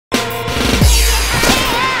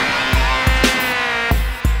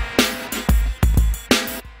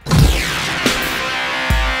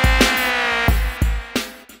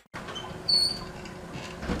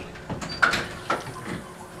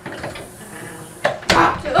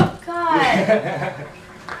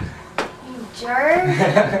You jerk.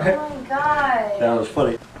 Oh my god. That was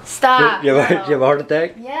funny. Stop. You have a heart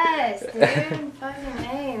attack? Yes, dude. Fucking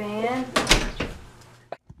A, man.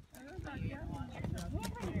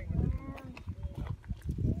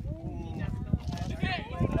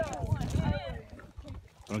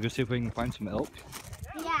 Wanna go see if we can find some elk?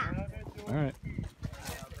 Yeah. Alright.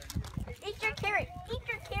 Eat your carrot. Eat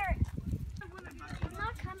your carrot. I'm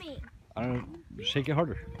not coming. I don't know. Shake it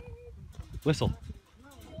harder. Whistle.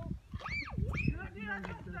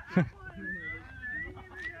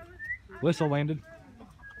 Whistle, Landon.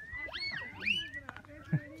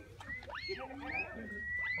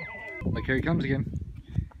 Look, here he comes again.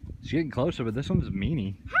 He's getting closer, but this one's a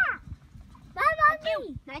meanie. Ha! Not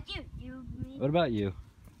you. Not you. You. Me. What about you?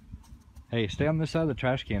 Hey, stay on this side of the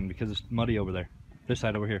trash can because it's muddy over there. This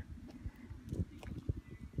side over here.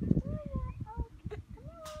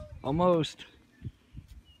 Almost.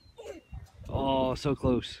 Oh, so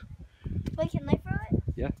close. Wait, can I throw it?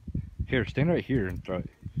 Yeah. Here, stand right here and throw it.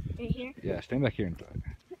 Right here? Yeah, stand back here and throw it.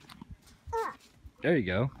 There you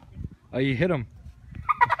go. Oh, you hit him.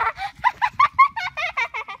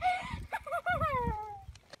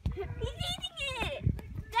 He's eating it!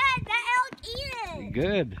 Dad, that elk eat it!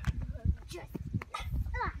 Good.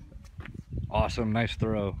 Awesome, nice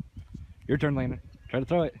throw. Your turn, Landon. Try to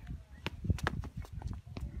throw it.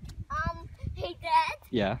 Hey Dad?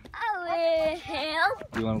 Yeah. I will help.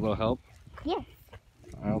 You want a little help? Yes.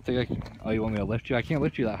 I don't think I can. Oh, you want me to lift you? I can't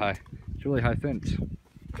lift you that high. It's a really high fence.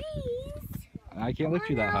 Please. I can't lift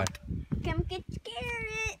you that high. Come get your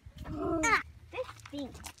carrot. This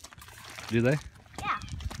stinks. Do they? Yeah.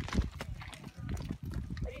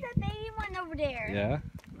 What is that baby one over there? Yeah.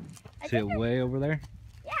 I See it think way over there?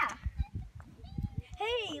 Yeah.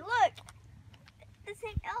 Hey, look. This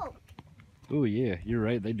ain't elk. Oh yeah, you're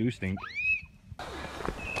right. They do stink.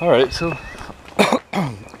 All right, so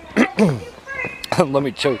let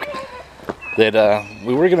me choke. That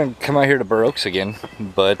we were gonna come out here to Burr Oaks again,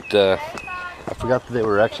 but I forgot that they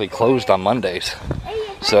were actually closed on Mondays.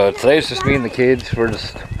 So today's just me and the kids. We're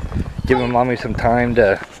just giving mommy some time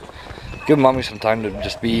to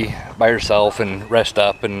just be by herself and rest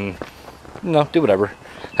up and do whatever.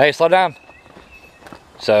 Hey, slow down.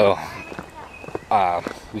 So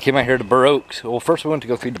we came out here to Burr Oaks. Well, first we went to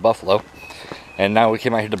go feed the buffalo, and now we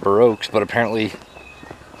came out here to Burr Oaks, but apparently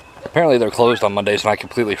they're closed on Mondays, and I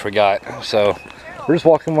completely forgot. So we're just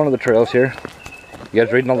walking one of the trails here. You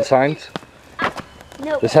guys reading all the signs?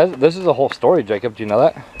 No. This is a whole story, Jacob. Do you know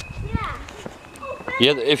that? Yeah.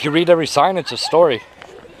 Yeah. If you read every sign, it's a story.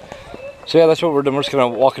 So yeah, that's what we're doing. We're just gonna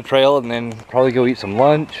walk a trail and then probably go eat some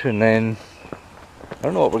lunch, and then I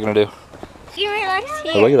don't know what we're gonna do. Relax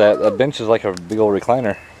here. Oh, look at that. That bench is like a big old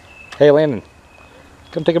recliner. Hey, Landon,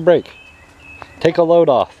 come take a break. Take a load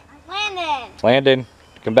off. Landon,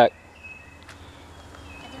 come back.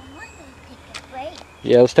 I don't want to take a break.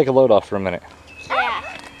 Yeah, let's take a load off for a minute. Yeah.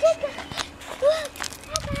 Look,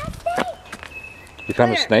 I got a snake. You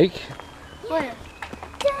found a snake? Where?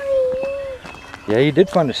 Yeah, you did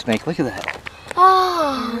find a snake. Look at that.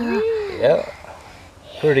 Oh. Yeah.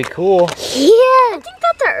 Pretty cool. Yeah. I think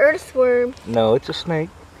that's an earthworm. No, it's a snake.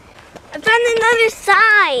 I found another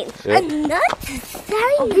sign. Yeah. Another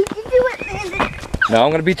sign. Oh, you can do it, Landon. No,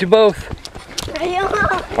 I'm gonna beat you both. I don't know.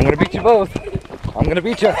 I'm gonna beat you both. I'm gonna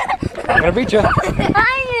beat you. I'm gonna beat you. I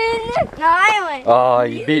win. No, I win. Oh,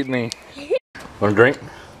 you beat me. Want a drink?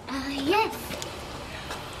 Yes.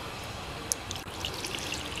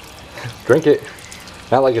 Drink it.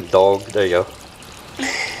 Not like a dog. There you go.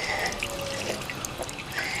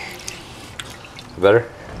 Better?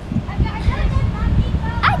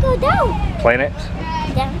 I go down. Planets?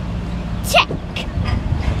 Down. Check.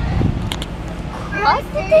 What's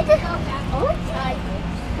the thing?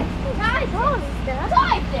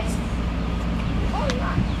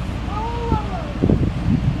 Oh,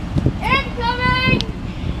 incoming!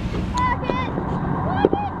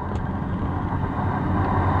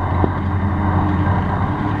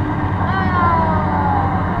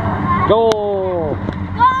 Goal!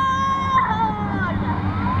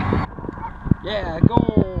 Yeah,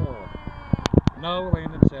 goal! No,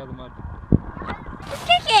 Landon, stay out of the mud.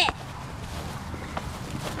 Kick it!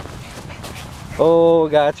 Oh,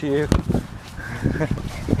 got you.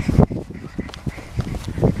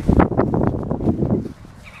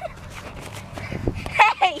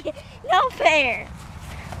 Hey, no fair.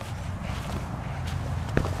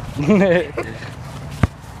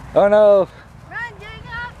 Oh no! Run,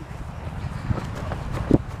 Jacob!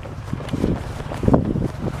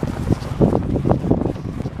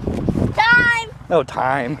 Time! No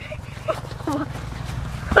time.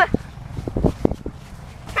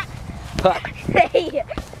 Hey.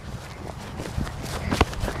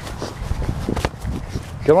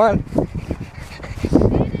 Come on.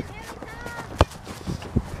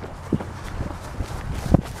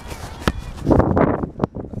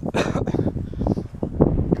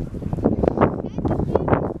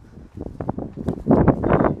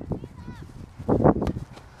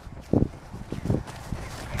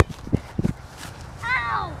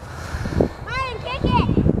 Ow! Ryan, kick it.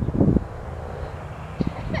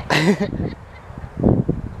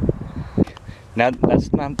 Now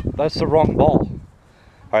that's the wrong ball.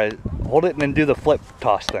 Alright, hold it and then do the flip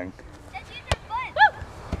toss thing. Just use your foot.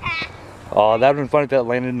 Ah. Oh, that would have been funny if that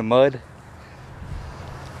landed in the mud.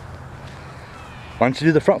 Why don't you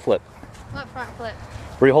do the front flip? What front flip?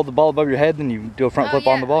 Where you hold the ball above your head, then you do a front flip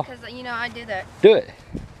on the ball? Because, you know, I do that. Do it.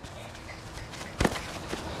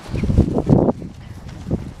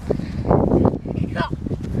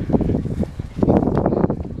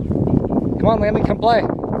 Come on, Landon, come play.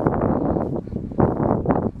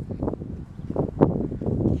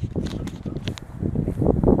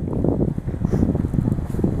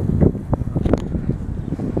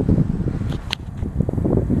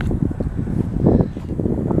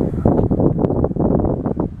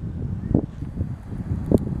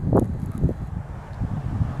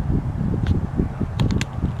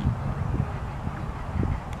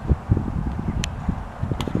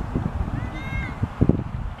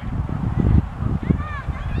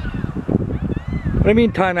 What do you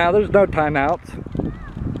mean timeout? There's no timeouts.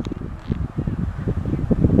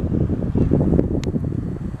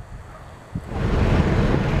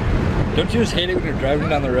 Don't you just hate it when you're driving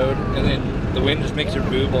down the road and then the wind just makes your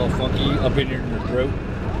boob all funky up in your throat?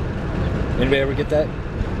 Anybody ever get that?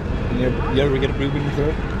 You ever get a boob in your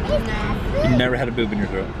throat? No. You never had a boob in your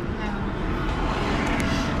throat?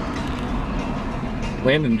 No.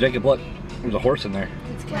 Landon, Jacob, look. There's a horse in there.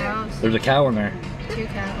 It's cows. There's a cow in there. 2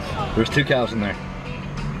 cows. There's 2 cows in there.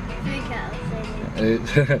 3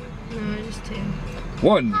 cows. No, just 2.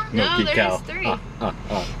 1 No, milky there cow. is 3.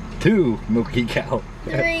 2 milky cow.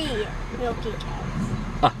 3 milky cows.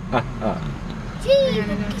 2 I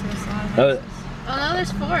gotta go to the slaughterhouse. Oh no,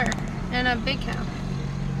 there's 4. And a big cow.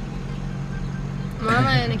 Mama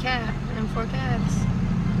and a calf. And 4 calves.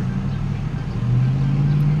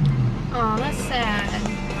 Oh, that's sad. I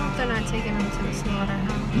hope they're not taking them to the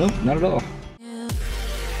slaughterhouse. Nope, not at all.